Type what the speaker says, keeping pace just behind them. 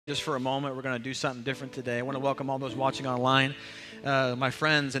just for a moment. We're going to do something different today. I want to welcome all those watching online. My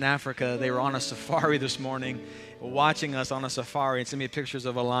friends in Africa, they were on a safari this morning, watching us on a safari and sent me pictures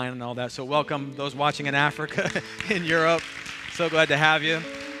of a lion and all that. So welcome those watching in Africa, in Europe. So glad to have you.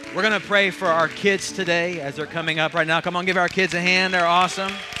 We're going to pray for our kids today as they're coming up right now. Come on, give our kids a hand. They're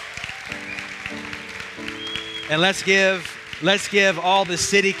awesome. And let's give all the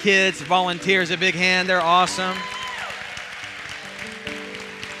city kids, volunteers, a big hand. They're awesome.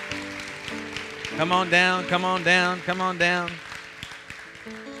 Come on down, come on down, come on down.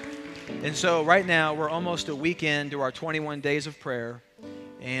 And so right now, we're almost a week into our 21 days of prayer,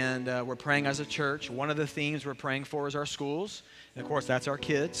 and we're praying as a church. One of the themes we're praying for is our schools. And of course, that's our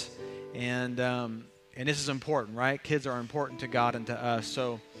kids. And this is important, right? Kids are important to God and to us.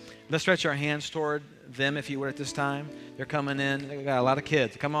 So let's stretch our hands toward them, if you would, at this time. They're coming in. They got a lot of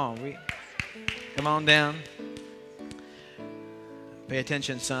kids. Come on. Come on down. Pay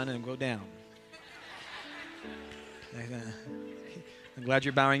attention, son, and go down. I'm glad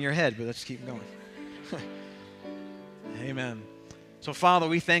you're bowing your head, but let's keep going. Amen. So, Father,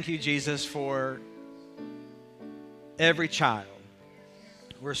 we thank you, Jesus, for every child.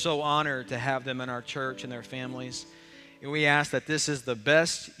 We're so honored to have them in our church and their families. And we ask that this is the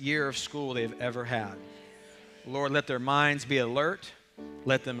best year of school they've ever had. Lord, let their minds be alert.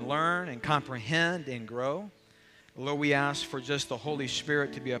 Let them learn and comprehend and grow. Lord, we ask for just the Holy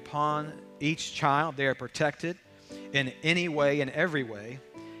Spirit to be upon each child. They are protected in any way and every way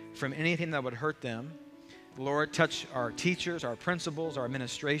from anything that would hurt them. Lord, touch our teachers, our principals, our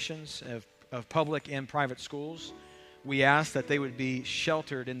administrations of public and private schools. We ask that they would be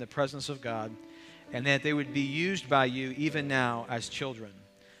sheltered in the presence of God and that they would be used by you even now as children.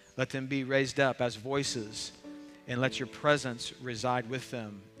 Let them be raised up as voices, and let your presence reside with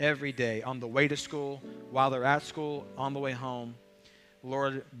them every day on the way to school, while they're at school, on the way home.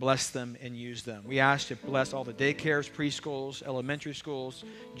 Lord, bless them and use them. We ask to bless all the daycares, preschools, elementary schools,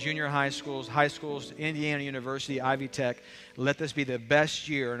 junior high schools, Indiana University, Ivy Tech. Let this be the best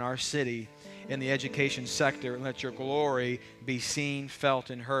year in our city in the education sector, and let your glory be seen, felt,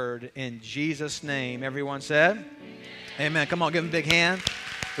 and heard. In Jesus' name, everyone said? Amen. Amen. Come on, give them a big hand.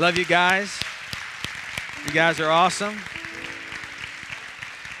 Love you guys. You guys are awesome.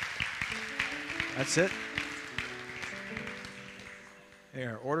 That's it. They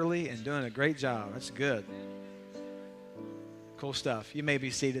are orderly and doing a great job. That's good. Cool stuff. You may be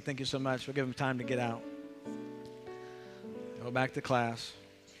seated. Thank you so much. We'll give them time to get out. Go back to class.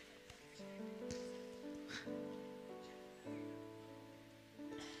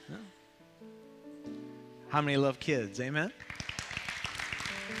 How many love kids? Amen?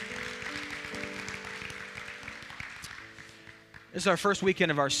 This is our first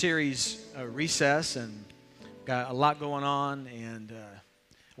weekend of our series, Recess, and got a lot going on, and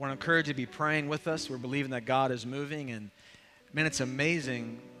I want to encourage you to be praying with us. We're believing that God is moving, and man, it's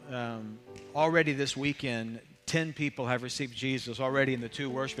amazing. Already this weekend, 10 people have received Jesus already in the 2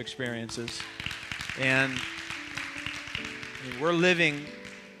 worship experiences, and we're living.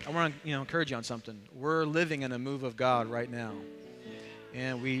 I want to encourage you on something. We're living in a move of God right now.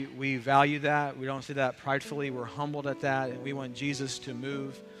 And we value that. We don't see that pridefully. We're humbled at that. And we want Jesus to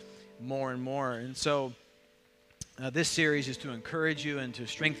move more and more. And so this series is to encourage you and to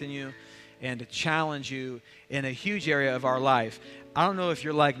strengthen you and to challenge you in a huge area of our life. I don't know if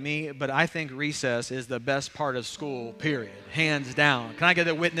you're like me, but I think recess is the best part of school, period. Hands down. Can I get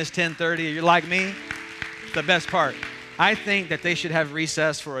a witness 1030? You're like me? It's the best part. I think that they should have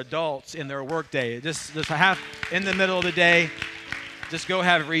recess for adults in their workday. Just have in the middle of the day, just go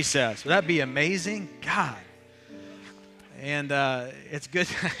have recess. Would that be amazing? God. And it's good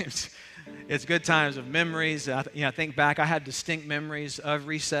times. It's good times of memories. I think back, I had distinct memories of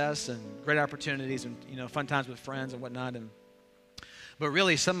recess and great opportunities and fun times with friends and whatnot. But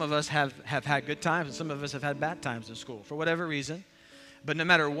really, some of us have had good times and some of us have had bad times in school for whatever reason. But no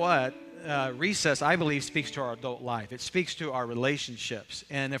matter what, recess, I believe, speaks to our adult life. It speaks to our relationships.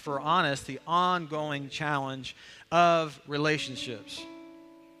 And if we're honest, the ongoing challenge of relationships.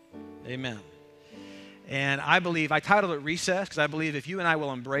 Amen. And I believe, I titled it Recess because I believe if you and I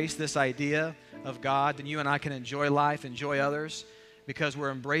will embrace this idea of God, then you and I can enjoy life, enjoy others, because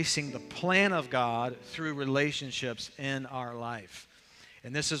we're embracing the plan of God through relationships in our life.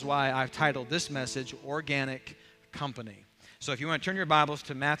 And this is why I've titled this message, Organic Company. So if you want to turn your Bibles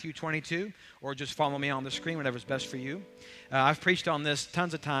to Matthew 22, or just follow me on the screen, whatever's best for you. I've preached on this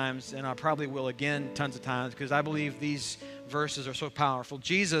tons of times, and I probably will again tons of times, because I believe these verses are so powerful.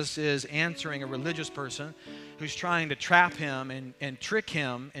 Jesus is answering a religious person who's trying to trap him and trick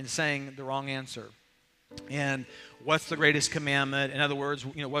him in saying the wrong answer. And what's the greatest commandment? In other words,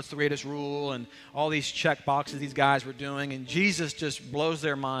 what's the greatest rule? And all these check boxes these guys were doing. And Jesus just blows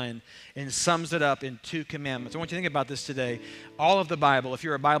their mind and sums it up in 2 commandments. I want you to think about this today. All of the Bible, if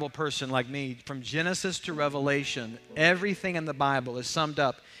you're a Bible person like me, from Genesis to Revelation, everything in the Bible is summed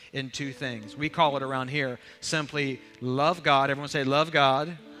up in 2 things. We call it around here simply love God. Everyone say love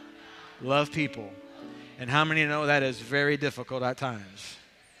God, love people. And how many know that is very difficult at times?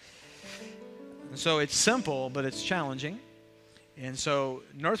 And so it's simple, but it's challenging. And so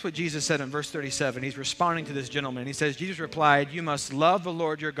notice what Jesus said in verse 37. He's responding to this gentleman. He says, Jesus replied, you must love the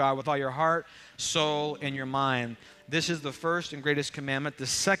Lord your God with all your heart, soul, and your mind. This is the first and greatest commandment. The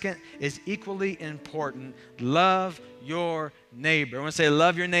second is equally important. Love your neighbor. I want to say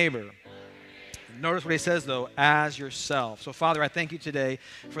love your neighbor. Notice what he says, though, as yourself. So, Father, I thank you today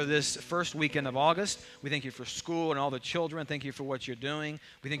for this first weekend of August. We thank you for school and all the children. Thank you for what you're doing.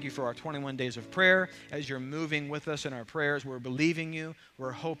 We thank you for our 21 days of prayer. As you're moving with us in our prayers, we're believing you,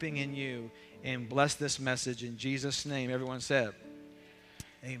 we're hoping in you, and bless this message in Jesus' name. Everyone said,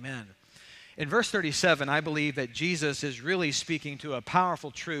 amen. In verse 37, I believe that Jesus is really speaking to a powerful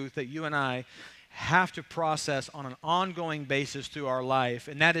truth that you and I have to process on an ongoing basis through our life,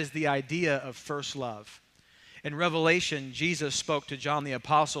 and that is the idea of first love. In Revelation, Jesus spoke to John the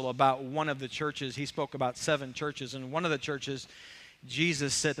Apostle about one of the churches. He spoke about 7 churches, and one of the churches,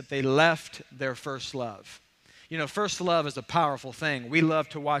 Jesus said that they left their first love. You know, first love is a powerful thing. We love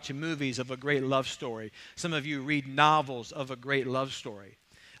to watch movies of a great love story. Some of you read novels of a great love story.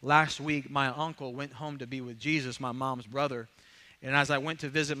 Last week, my uncle went home to be with Jesus, my mom's brother. And as I went to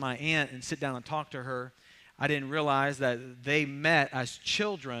visit my aunt and sit down and talk to her, I didn't realize that they met as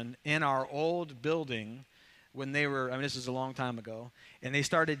children in our old building when they were, this is a long time ago, and they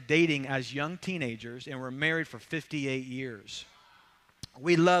started dating as young teenagers and were married for 58 years.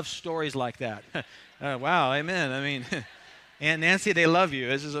 We love stories like that. Wow, amen. Aunt Nancy, they love you.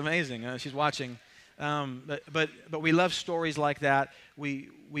 This is amazing. She's watching. But we love stories like that. We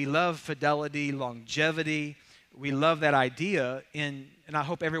love fidelity, longevity. We love that idea, and I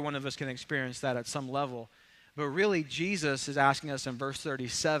hope every one of us can experience that at some level. But really, Jesus is asking us in verse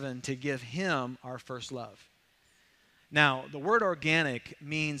 37 to give him our first love. Now, the word organic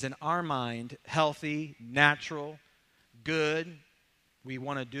means in our mind healthy, natural, good. We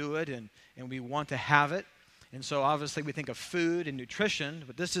want to do it, and we want to have it. And so obviously we think of food and nutrition,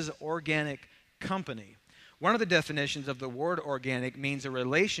 but this is organic company. One of the definitions of the word organic means a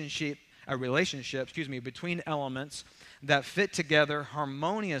relationship between elements that fit together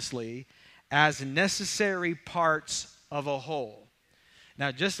harmoniously as necessary parts of a whole.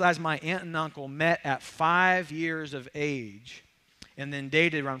 Now, just as my aunt and uncle met at 5 years of age and then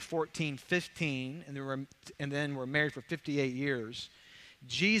dated around 14, 15, and then were married for 58 years,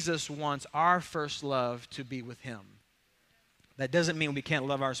 Jesus wants our first love to be with him. That doesn't mean we can't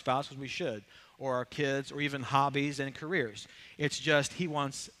love our spouse, because we should, or our kids, or even hobbies and careers. It's just he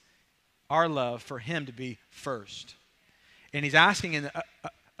wants our love for him to be first. And he's asking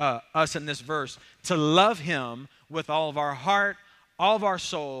us in this verse to love him with all of our heart, all of our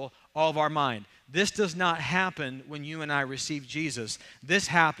soul, all of our mind. This does not happen when you and I receive Jesus. This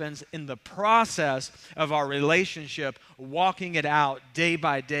happens in the process of our relationship, walking it out day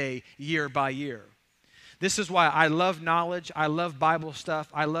by day, year by year. This is why I love knowledge. I love Bible stuff.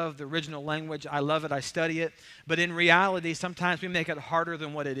 I love the original language. I love it. I study it. But in reality, sometimes we make it harder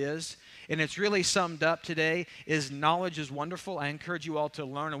than what it is. And it's really summed up today is knowledge is wonderful. I encourage you all to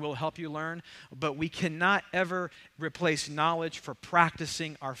learn, and we'll help you learn. But we cannot ever replace knowledge for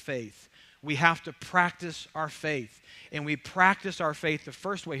practicing our faith. We have to practice our faith. And we practice our faith the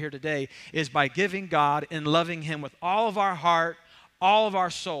first way here today is by giving God and loving him with all of our heart, all of our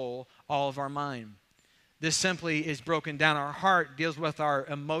soul, all of our mind. This simply is broken down. Our heart deals with our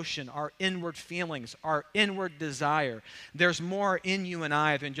emotion, our inward feelings, our inward desire. There's more in you and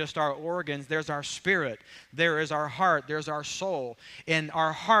I than just our organs. There's our spirit. There is our heart. There's our soul. And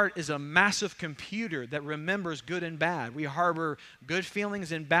our heart is a massive computer that remembers good and bad. We harbor good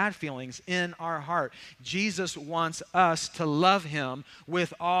feelings and bad feelings in our heart. Jesus wants us to love him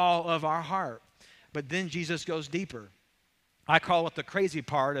with all of our heart. But then Jesus goes deeper. I call it the crazy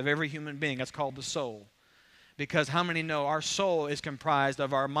part of every human being. That's called the soul. Because how many know our soul is comprised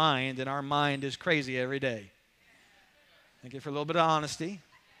of our mind, and our mind is crazy every day? Thank you for a little bit of honesty.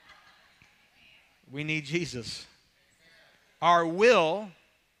 We need Jesus. Our will,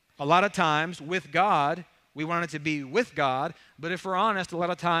 a lot of times with God, we want it to be with God, but if we're honest, a lot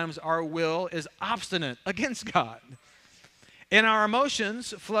of times our will is obstinate against God. And our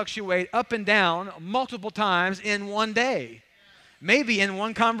emotions fluctuate up and down multiple times in one day, maybe in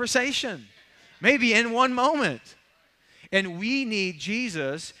one conversation. maybe in one moment. And we need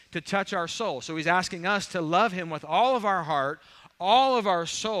Jesus to touch our soul. So he's asking us to love him with all of our heart, all of our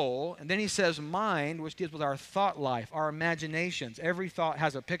soul. And then he says mind, which deals with our thought life, our imaginations. Every thought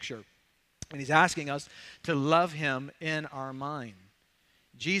has a picture. And he's asking us to love him in our mind.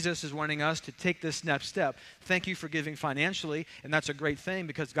 Jesus is wanting us to take this next step. Thank you for giving financially, and that's a great thing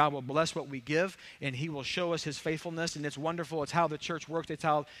because God will bless what we give, and he will show us his faithfulness, and it's wonderful. It's how the church works. It's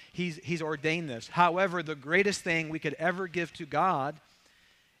how he's ordained this. However, the greatest thing we could ever give to God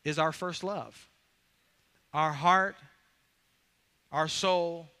is our first love. Our heart, our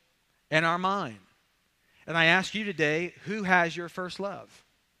soul, and our mind. And I ask you today, who has your first love?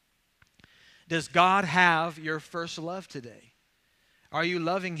 Does God have your first love today? Are you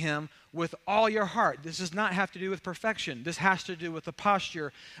loving him with all your heart? This does not have to do with perfection. This has to do with a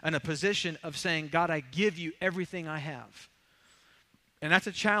posture and a position of saying, God, I give you everything I have. And that's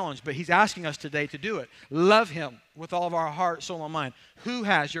a challenge, but he's asking us today to do it. Love him with all of our heart, soul, and mind. Who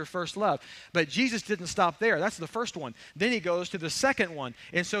has your first love? But Jesus didn't stop there. That's the first one. Then he goes to the second one.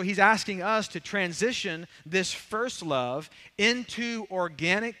 And so he's asking us to transition this first love into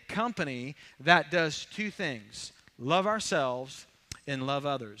organic company that does two things. Love ourselves and love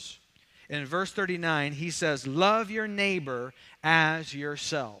others. In verse 39, he says, love your neighbor as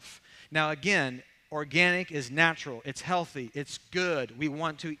yourself. Now again, organic is natural, it's healthy, it's good. We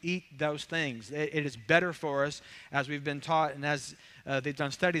want to eat those things. It is better for us as we've been taught and as they've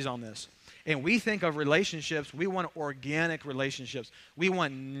done studies on this. And we think of relationships, we want organic relationships. We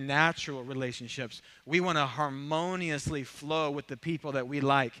want natural relationships. We want to harmoniously flow with the people that we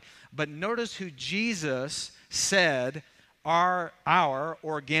like. But notice who Jesus said our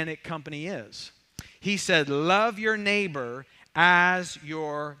organic company is. He said, love your neighbor as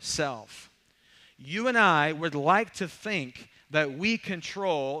yourself. You and I would like to think that we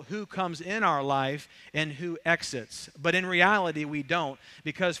control who comes in our life and who exits. But in reality, we don't.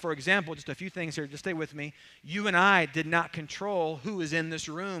 Because, for example, just a few things here, just stay with me. You and I did not control who is in this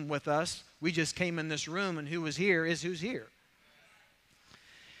room with us. We just came in this room, and who was here is who's here.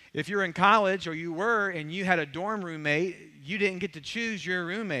 If you're in college or you were and you had a dorm roommate, you didn't get to choose your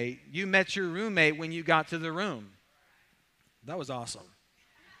roommate. You met your roommate when you got to the room. That was awesome.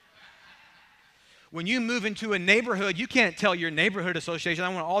 When you move into a neighborhood, you can't tell your neighborhood association, I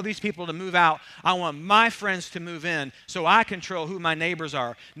want all these people to move out. I want my friends to move in so I control who my neighbors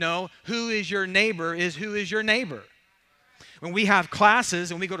are. No, who is your neighbor is who is your neighbor. When we have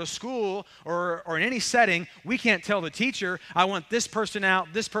classes and we go to school or in any setting, we can't tell the teacher, I want this person out,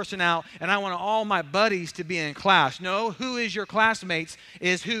 and I want all my buddies to be in class. No, who is your classmates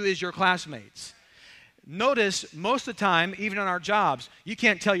is who is your classmates. Notice, most of the time, even on our jobs, you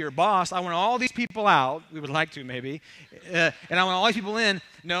can't tell your boss, I want all these people out. We would like to, maybe. And I want all these people in.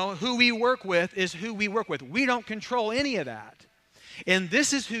 No, who we work with is who we work with. We don't control any of that. And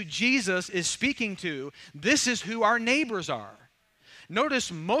this is who Jesus is speaking to. This is who our neighbors are.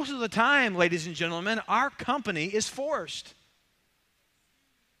 Notice, most of the time, ladies and gentlemen, our company is forced.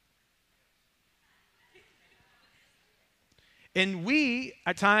 And we,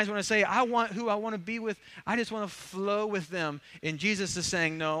 at times, want to say, I want who I want to be with. I just want to flow with them. And Jesus is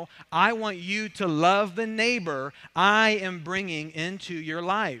saying, no, I want you to love the neighbor I am bringing into your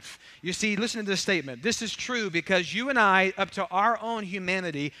life. You see, listen to this statement. This is true because you and I, up to our own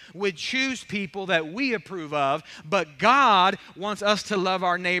humanity, would choose people that we approve of, but God wants us to love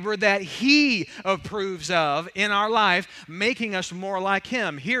our neighbor that he approves of in our life, making us more like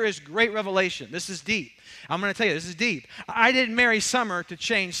him. Here is great revelation. This is deep. I'm going to tell you, this is deep. I didn't marry Summer to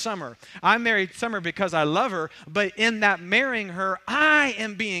change Summer. I married Summer because I love her, but in that marrying her, I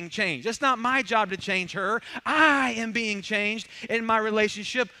am being changed. It's not my job to change her. I am being changed in my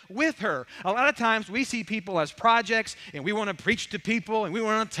relationship with her. A lot of times we see people as projects, and we want to preach to people, and we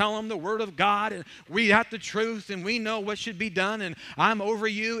want to tell them the Word of God, and we got the truth, and we know what should be done, and I'm over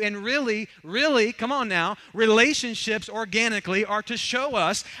you. And really, come on now, relationships organically are to show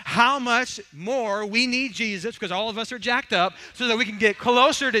us how much more we need Jesus, because all of us are jacked up, so that we can get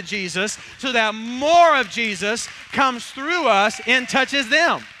closer to Jesus, so that more of Jesus comes through us and touches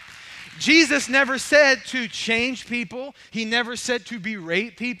them. Jesus never said to change people. He never said to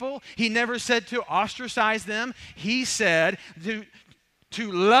berate people. He never said to ostracize them. He said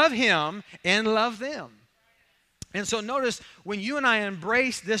to love him and love them. And so notice, when you and I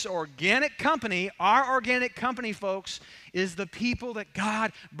embrace this organic company, our organic company, folks, is the people that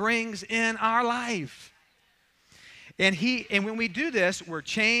God brings in our life. And when we do this, we're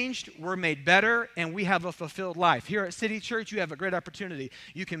changed, we're made better, and we have a fulfilled life. Here at City Church, you have a great opportunity.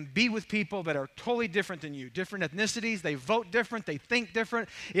 You can be with people that are totally different than you, different ethnicities. They vote different, they think different.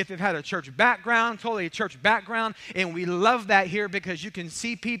 If they've had a church background, totally a church background. And we love that here because you can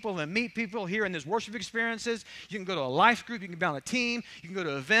see people and meet people here in these worship experiences. You can go to a life group, you can be on a team, you can go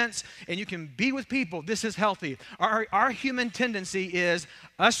to events, and you can be with people. This is healthy. Our human tendency is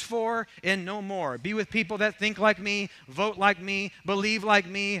us for and no more. Be with people that think like me, vote like me, believe like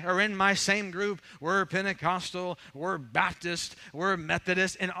me, are in my same group. We're Pentecostal, we're Baptist, we're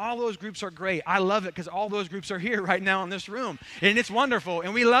Methodist, and all those groups are great. I love it because all those groups are here right now in this room, and it's wonderful,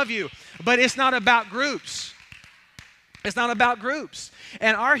 and we love you. But it's not about groups. It's not about groups.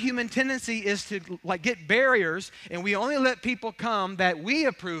 And our human tendency is to get barriers, and we only let people come that we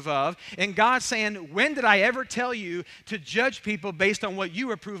approve of. And God's saying, when did I ever tell you to judge people based on what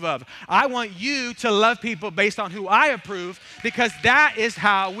you approve of? I want you to love people based on who I approve, because that is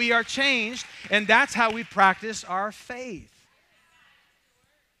how we are changed, and that's how we practice our faith.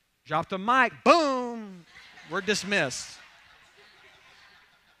 Drop the mic, boom, we're dismissed.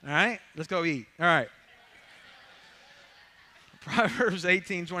 All right, let's go eat. All right. Proverbs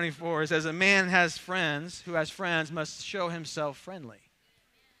 18:24 says, a man who has friends must show himself friendly.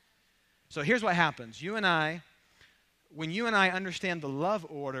 So here's what happens. When you and I understand the love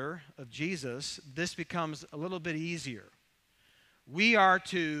order of Jesus, this becomes a little bit easier. We are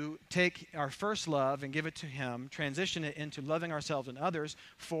to take our first love and give it to him, transition it into loving ourselves and others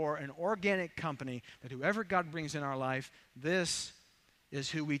for an organic company that whoever God brings in our life, this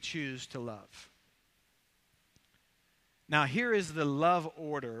is who we choose to love. Now, here is the love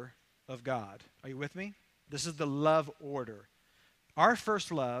order of God. Are you with me? This is the love order. Our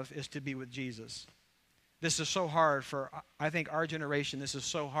first love is to be with Jesus. This is so hard for, I think, our generation. This is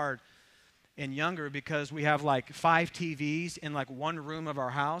so hard and younger because we have 5 TVs in one room of our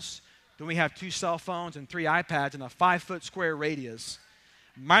house. Then we have 2 cell phones and 3 iPads in a 5-foot square radius.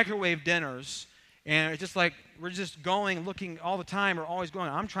 Microwave dinners. And it's just we're just looking all the time. We're always going.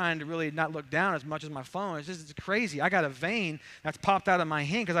 I'm trying to really not look down as much as my phone. It's crazy. I got a vein that's popped out of my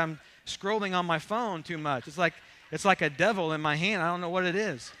hand because I'm scrolling on my phone too much. It's like a devil in my hand. I don't know what it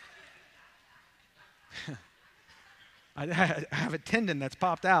is. I have a tendon that's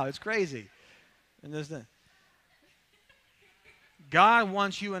popped out. It's crazy. And God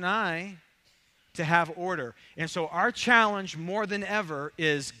wants you and I to have order. And so our challenge more than ever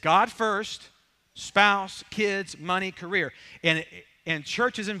is God first, spouse, kids, money, career. And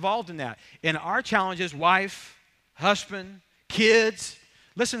church is involved in that. And our challenge is wife, husband, kids.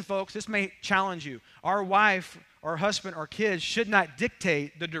 Listen, folks, this may challenge you. Our wife, our husband, our kids should not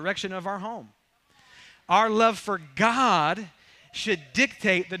dictate the direction of our home. Our love for God should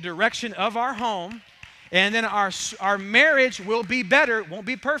dictate the direction of our home. And then our marriage will be better. It won't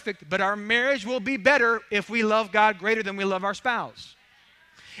be perfect, but our marriage will be better if we love God greater than we love our spouse.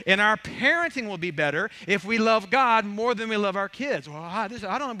 And our parenting will be better if we love God more than we love our kids. Well, I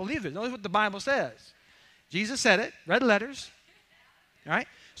don't believe it. Notice what the Bible says. Jesus said it, red letters. All right?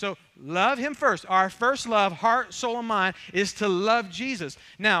 So love him first. Our first love, heart, soul, and mind, is to love Jesus.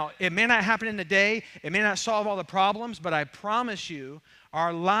 Now, it may not happen in a day. It may not solve all the problems, but I promise you,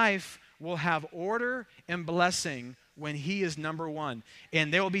 our life will have order and blessing when he is number one.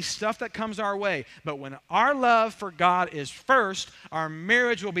 And there will be stuff that comes our way. But when our love for God is first, our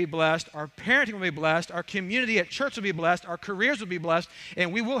marriage will be blessed, our parenting will be blessed, our community at church will be blessed, our careers will be blessed,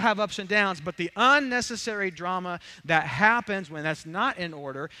 and we will have ups and downs. But the unnecessary drama that happens when that's not in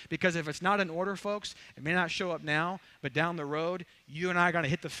order, because if it's not in order, folks, it may not show up now, but down the road, you and I are going to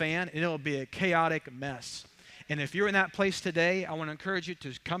hit the fan, and it'll be a chaotic mess. And if you're in that place today, I want to encourage you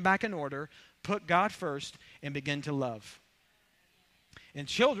to come back in order, put God first, and begin to love. And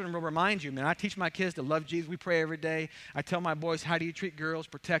children will remind you, man, I teach my kids to love Jesus. We pray every day. I tell my boys, how do you treat girls?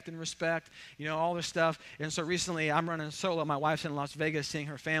 Protect and respect, all this stuff. And so recently, I'm running solo. My wife's in Las Vegas seeing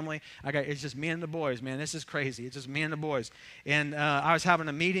her family. It's just me and the boys, man. This is crazy. It's just me and the boys. And I was having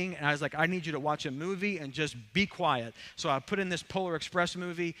a meeting, and I was like, I need you to watch a movie and just be quiet. So I put in this Polar Express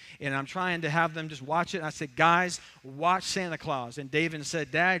movie, and I'm trying to have them just watch it. And I said, guys, watch Santa Claus. And David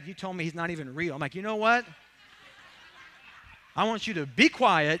said, Dad, you told me he's not even real. I'm like, you know what? I want you to be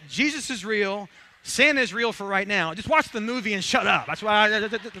quiet. Jesus is real. Santa is real for right now. Just watch the movie and shut up. That's why I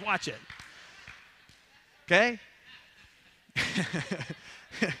watch it. Okay?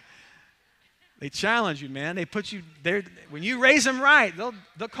 They challenge you, man. They put you there. When you raise them right,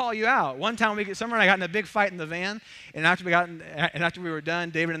 they'll call you out. One time Summer and I got in a big fight in the van, and after we were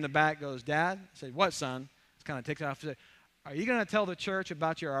done, David in the back goes, Dad, I said, what, son? Just kind of takes it off. are you going to tell the church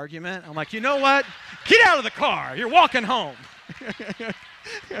about your argument? I'm like, you know what? Get out of the car. You're walking home.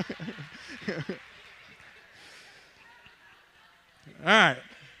 All right.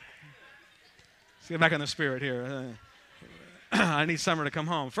 Let's get back in the spirit here. I need Summer to come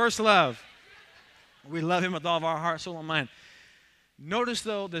home. First love. We love him with all of our heart, soul, and mind. Notice,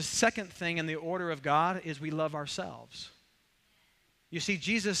 though, the second thing in the order of God is we love ourselves. You see,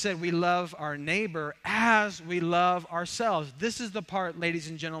 Jesus said we love our neighbor as we love ourselves. This is the part, ladies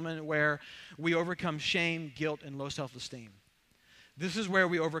and gentlemen, where we overcome shame, guilt, and low self-esteem. This is where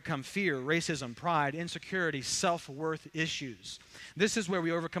we overcome fear, racism, pride, insecurity, self-worth issues. This is where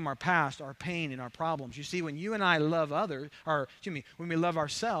we overcome our past, our pain, and our problems. You see, when you and I love others, when we love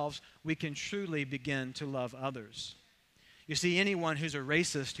ourselves, we can truly begin to love others. You see, anyone who's a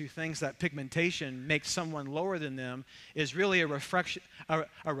racist who thinks that pigmentation makes someone lower than them is really a reflection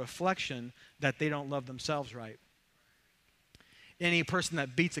that they don't love themselves right. Any person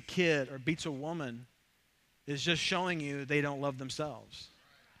that beats a kid or beats a woman is just showing you they don't love themselves.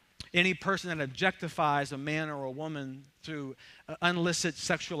 Any person that objectifies a man or a woman through illicit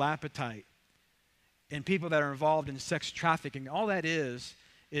sexual appetite and people that are involved in sex trafficking, all that is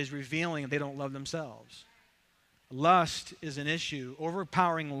revealing they don't love themselves. Lust is an issue.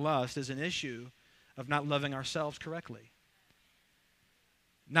 Overpowering lust is an issue of not loving ourselves correctly.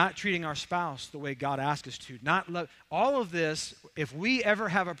 Not treating our spouse the way God asked us to. All of this, if we ever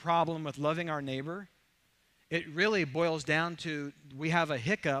have a problem with loving our neighbor, it really boils down to we have a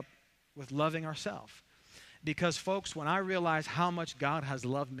hiccup with loving ourselves. Because, folks, when I realize how much God has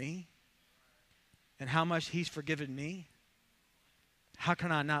loved me and how much he's forgiven me, how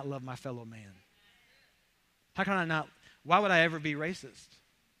can I not love my fellow man? How can I not? Why would I ever be racist?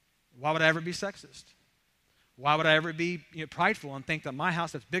 Why would I ever be sexist? Why would I ever be prideful and think that my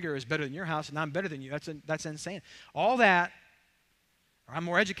house that's bigger is better than your house and I'm better than you? That's insane. All that, or I'm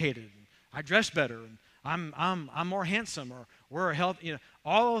more educated, I dress better, and I'm more handsome, or we're healthy.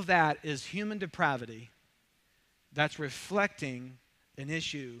 All of that is human depravity that's reflecting an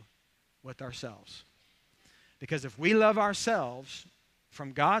issue with ourselves. Because if we love ourselves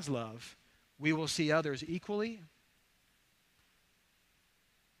from God's love, we will see others equally,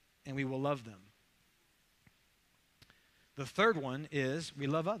 and we will love them. The third one is we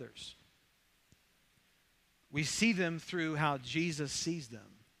love others. We see them through how Jesus sees them.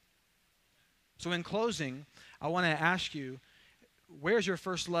 So in closing, I want to ask you, where's your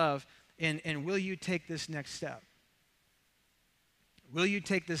first love, and will you take this next step? Will you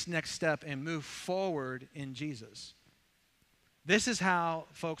take this next step and move forward in Jesus? This is how,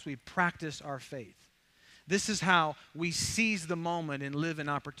 folks, we practice our faith. This is how we seize the moment and live in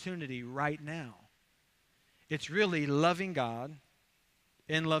opportunity right now. It's really loving God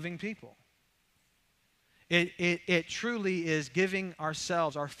and loving people. It truly is giving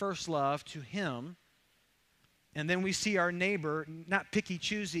ourselves, our first love, to him. And then we see our neighbor, not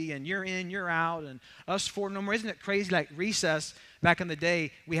picky-choosy, and you're in, you're out, and us four no more. Isn't it crazy? Like recess, back in the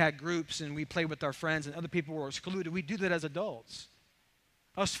day, we had groups, and we played with our friends, and other people were excluded. We do that as adults.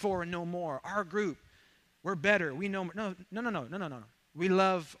 Us four and no more. Our group, we're better. We know more. No. We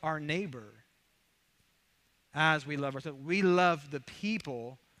love our neighbor as we love ourselves. We love the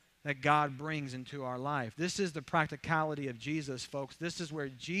people that God brings into our life. This is the practicality of Jesus, folks. This is where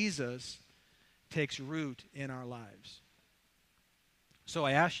Jesus takes root in our lives. So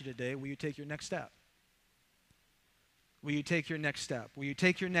I ask you today, will you take your next step? Will you take your next step? Will you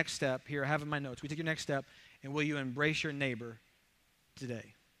take your next step? Here, I have in my notes. Will you take your next step, and will you embrace your neighbor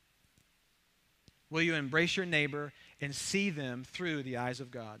today? Will you embrace your neighbor and see them through the eyes of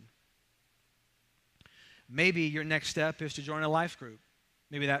God? Maybe your next step is to join a life group.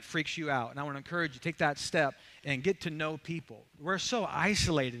 Maybe that freaks you out. And I want to encourage you to take that step and get to know people. We're so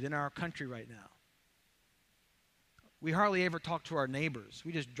isolated in our country right now. We hardly ever talk to our neighbors.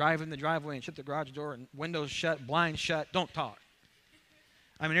 We just drive in the driveway and shut the garage door and windows shut, blinds shut, don't talk.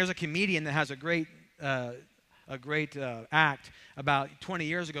 I mean, there's a comedian that has a great act about 20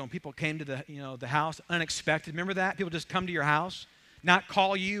 years ago when people came to the house unexpected. Remember that? People just come to your house, not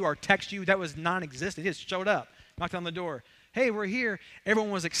call you or text you. That was non-existent. They just showed up, knocked on the door. Hey, we're here.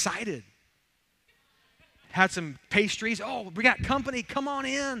 Everyone was excited. Had some pastries. Oh, we got company. Come on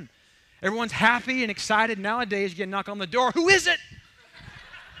in. Everyone's happy and excited. Nowadays, you get a knock on the door. Who is it?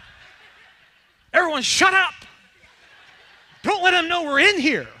 Everyone, shut up. Don't let them know we're in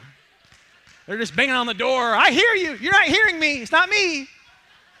here. They're just banging on the door. I hear you. You're not hearing me. It's not me.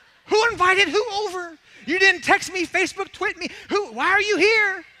 Who invited who over? You didn't text me, Facebook, tweet me. Why are you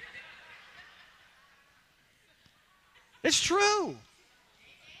here? It's true.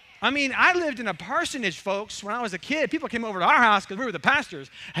 I mean, I lived in a parsonage, folks, when I was a kid. People came over to our house because we were the pastors.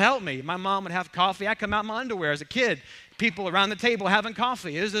 Help me. My mom would have coffee. I'd come out in my underwear as a kid. People around the table having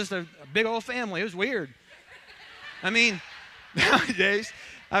coffee. It was just a big old family. It was weird. I mean, nowadays,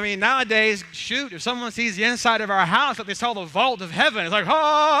 shoot, if someone sees the inside of our house, like they saw the vault of heaven, it's like,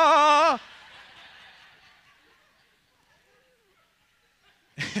 ah!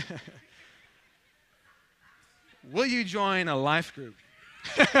 Will you join a life group?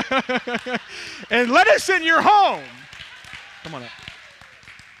 And let us in your home. Come on up.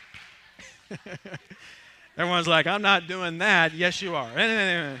 Everyone's like, I'm not doing that. Yes, you are.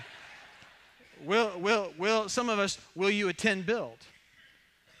 Will some of us, will you attend Build?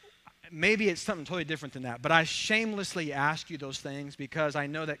 Maybe it's something totally different than that. But I shamelessly ask you those things because I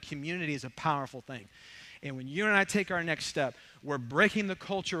know that community is a powerful thing. And when you and I take our next step, we're breaking the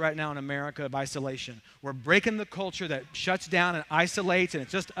culture right now in America of isolation. We're breaking the culture that shuts down and isolates, and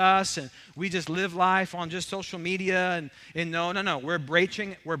it's just us, and we just live life on just social media. And no. We're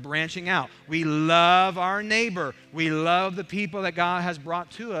branching out. We love our neighbor. We love the people that God has brought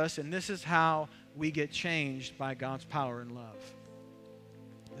to us, and this is how we get changed by God's power and love.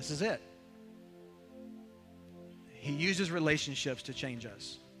 This is it. He uses relationships to change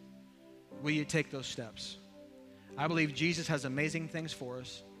us. Will you take those steps? I believe Jesus has amazing things for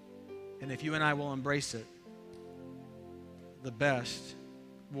us, and if you and I will embrace it, the best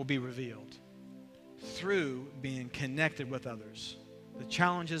will be revealed through being connected with others. The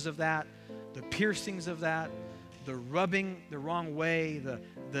challenges of that, the piercings of that, the rubbing the wrong way,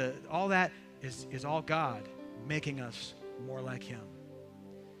 all that is all God making us more like Him.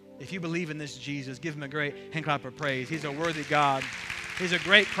 If you believe in this Jesus, give Him a great hand clap of praise. He's a worthy God. He's a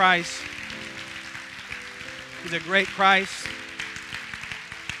great Christ. He's a great Christ.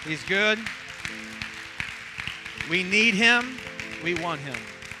 He's good. We need Him. We want Him.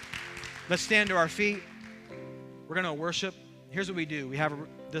 Let's stand to our feet. We're going to worship. Here's what we do. We have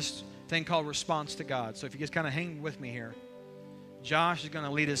this thing called response to God. So if you just kind of hang with me here. Josh is going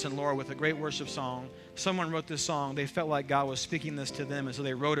to lead us in Laura with a great worship song. Someone wrote this song. They felt like God was speaking this to them, and so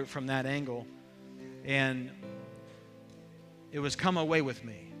they wrote it from that angle. And it was, "Come away with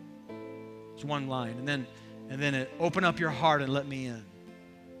me." It's one line. And then it, "Open up your heart and let me in."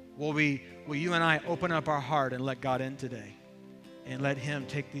 Will you and I open up our heart and let God in today? And let Him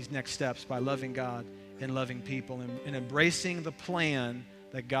take these next steps by loving God and loving people and embracing the plan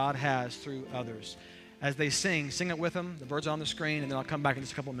that God has through others. As they sing it with them. The bird's on the screen, and then I'll come back in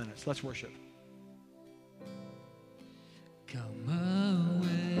just a couple minutes. Let's worship. Come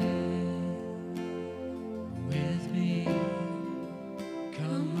away with me.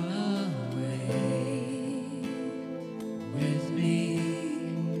 Come away with me.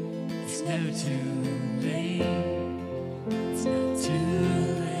 It's never too late. It's not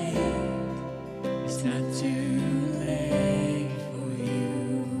too late. It's not too late for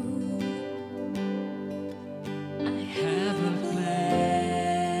you. I have a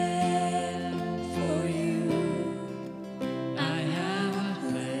plan for you. I have a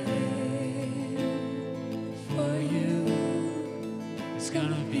plan for you. It's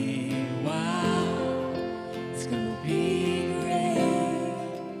gonna be wild. It's gonna be great.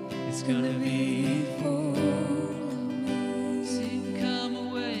 It's gonna be full of me. Sing, come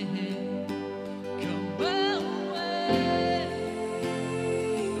away. Come away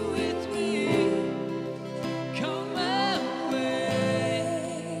with me. Come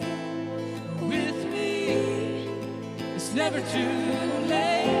away with me. It's never too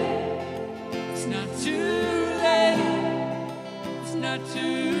late. It's not too late. It's not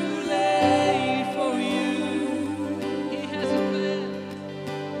too late for you. He has a plan.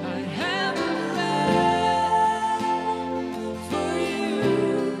 I have a plan for you.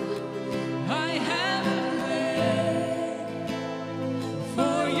 I have a plan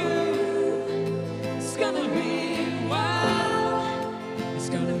for you. It's gonna be wild. It's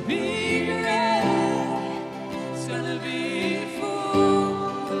gonna be great. It's gonna be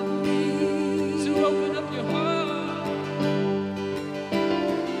full of me. So open up your heart.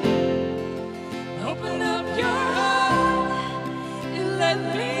 Open up your heart and let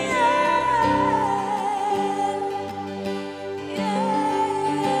me in. Yes.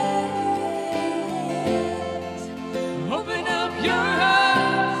 Open up your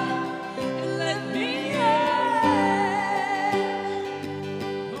heart and let me in.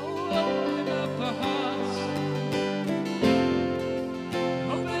 Oh,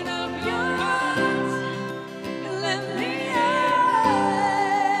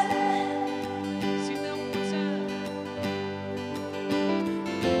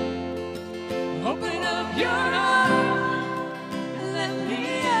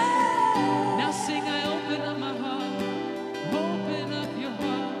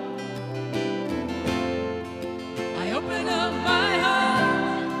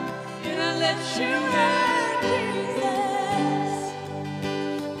 let you in, Jesus.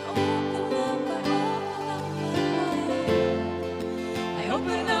 Open up my heart. I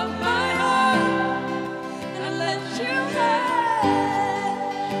open up my heart and I let you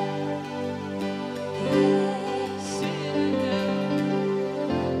in. Sit down.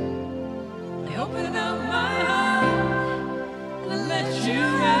 I open up my heart and I let you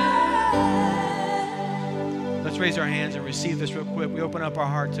in. Let's raise our hands and receive this real quick. We open up our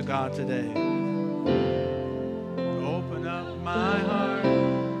heart to God today. Open up my heart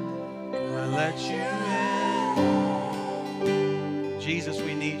and I let you in. Jesus,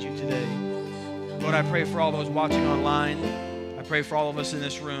 we need you today. Lord, I pray for all those watching online. I pray for all of us in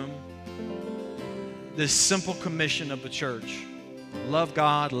this room. This simple commission of the church. Love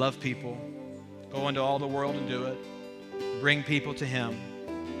God, love people. Go into all the world and do it. Bring people to Him.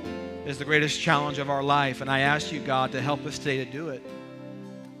 Is the greatest challenge of our life. And I ask you, God, to help us today to do it.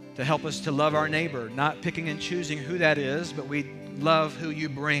 To help us to love our neighbor, not picking and choosing who that is, but we love who you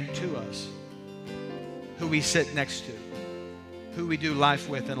bring to us. Who we sit next to. Who we do life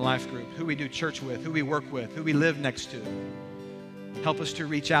with in life group. Who we do church with. Who we work with. Who we live next to. Help us to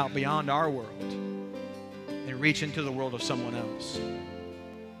reach out beyond our world and reach into the world of someone else.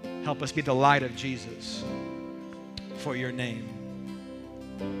 Help us be the light of Jesus for your name.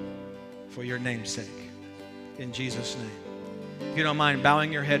 For your name's sake. In Jesus' name. If you don't mind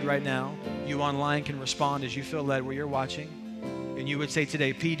bowing your head right now, you online can respond as you feel led where you're watching. And you would say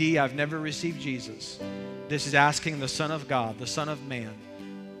today, PD, I've never received Jesus. This is asking the Son of God, the Son of Man,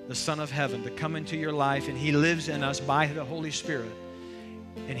 the Son of Heaven to come into your life, and He lives in us by the Holy Spirit.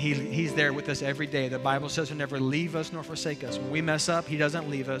 And He's there with us every day. The Bible says He'll never leave us nor forsake us. When we mess up, He doesn't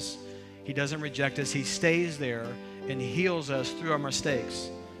leave us. He doesn't reject us. He stays there and heals us through our mistakes.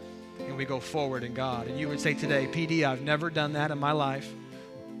 And we go forward in God. And you would say today, PD, I've never done that in my life.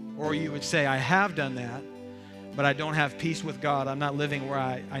 Or you would say, I have done that, but I don't have peace with God. I'm not living where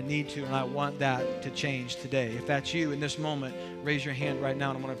I need to, and I want that to change today. If that's you in this moment, raise your hand right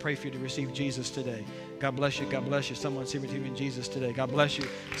now, and I'm going to pray for you to receive Jesus today. God bless you. God bless you. Someone's receiving Jesus today. God bless you.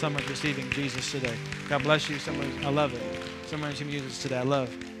 Someone's receiving Jesus today. God bless you. I love it. Someone's receiving Jesus today. I love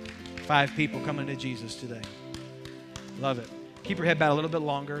 5 people coming to Jesus today. Love it. Keep your head bowed a little bit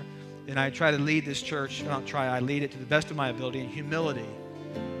longer. And I try to lead this church, I lead it to the best of my ability in humility.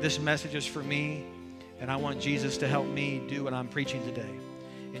 This message is for me, and I want Jesus to help me do what I'm preaching today.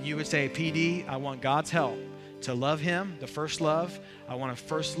 And you would say, PD, I want God's help to love Him, the first love. I want to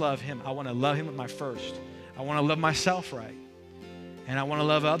first love Him. I want to love Him with my first. I want to love myself right. And I want to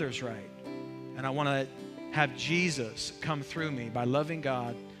love others right. And I want to have Jesus come through me by loving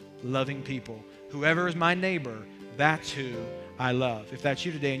God, loving people. Whoever is my neighbor, that's who I love. If that's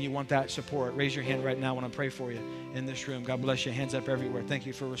you today and you want that support, raise your hand right now when I pray for you in this room. God bless you. Hands up everywhere. Thank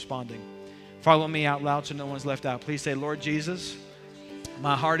you for responding. Follow me out loud so no one's left out. Please say, Lord Jesus,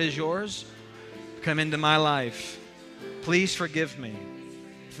 my heart is yours. Come into my life. Please forgive me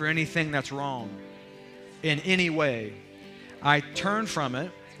for anything that's wrong in any way. I turn from it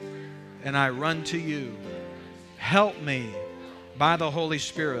and I run to you. Help me by the Holy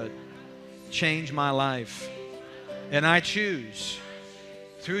Spirit. Change my life. And I choose,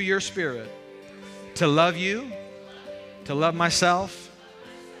 through your Spirit, to love you, to love myself,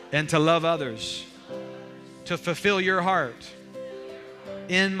 and to love others, to fulfill your heart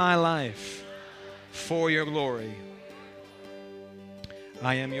in my life for your glory.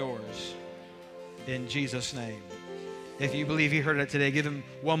 I am yours. In Jesus' name. If you believe He heard it today, give Him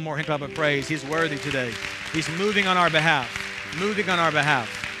one more hand clap of praise. He's worthy today. He's moving on our behalf. Moving on our behalf.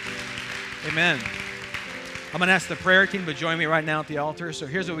 Amen. I'm going to ask the prayer team to join me right now at the altar. So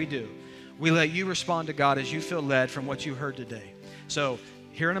here's what we do. We let you respond to God as you feel led from what you heard today. So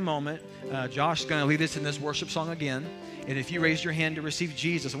here in a moment, Josh is going to lead us in this worship song again. And if you raised your hand to receive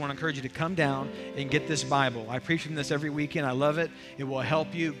Jesus, I want to encourage you to come down and get this Bible. I preach from this every weekend. I love it. It will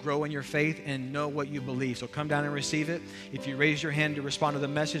help you grow in your faith and know what you believe. So come down and receive it. If you raise your hand to respond to the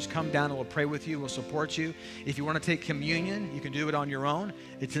message, come down and we'll pray with you. We'll support you. If you want to take communion, you can do it on your own.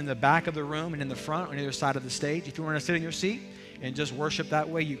 It's in the back of the room and in the front on either side of the stage. If you want to sit in your seat and just worship that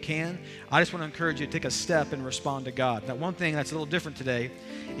way, you can. I just want to encourage you to take a step and respond to God. Now, one thing that's a little different today,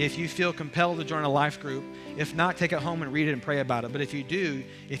 if you feel compelled to join a life group, if not, take it home and read it and pray about it. But if you do,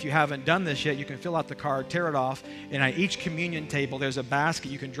 if you haven't done this yet, you can fill out the card, tear it off, and at each communion table, there's a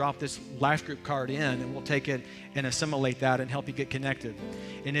basket you can drop this life group card in, and we'll take it and assimilate that and help you get connected.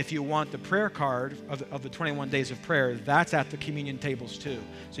 And if you want the prayer card of the 21 days of prayer, that's at the communion tables too.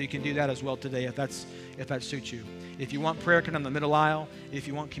 So you can do that as well today if that suits you. If you want prayer, come down the middle aisle. If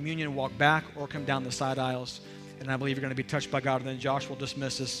you want communion, walk back or come down the side aisles. And I believe you're going to be touched by God. And then Josh will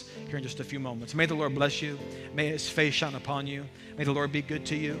dismiss us here in just a few moments. May the Lord bless you. May his face shine upon you. May the Lord be good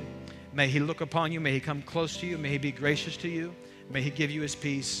to you. May he look upon you. May he come close to you. May he be gracious to you. May he give you his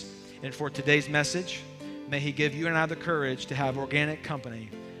peace. And for today's message, may he give you and I the courage to have organic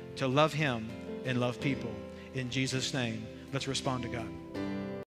company, to love him and love people. In Jesus' name, let's respond to God.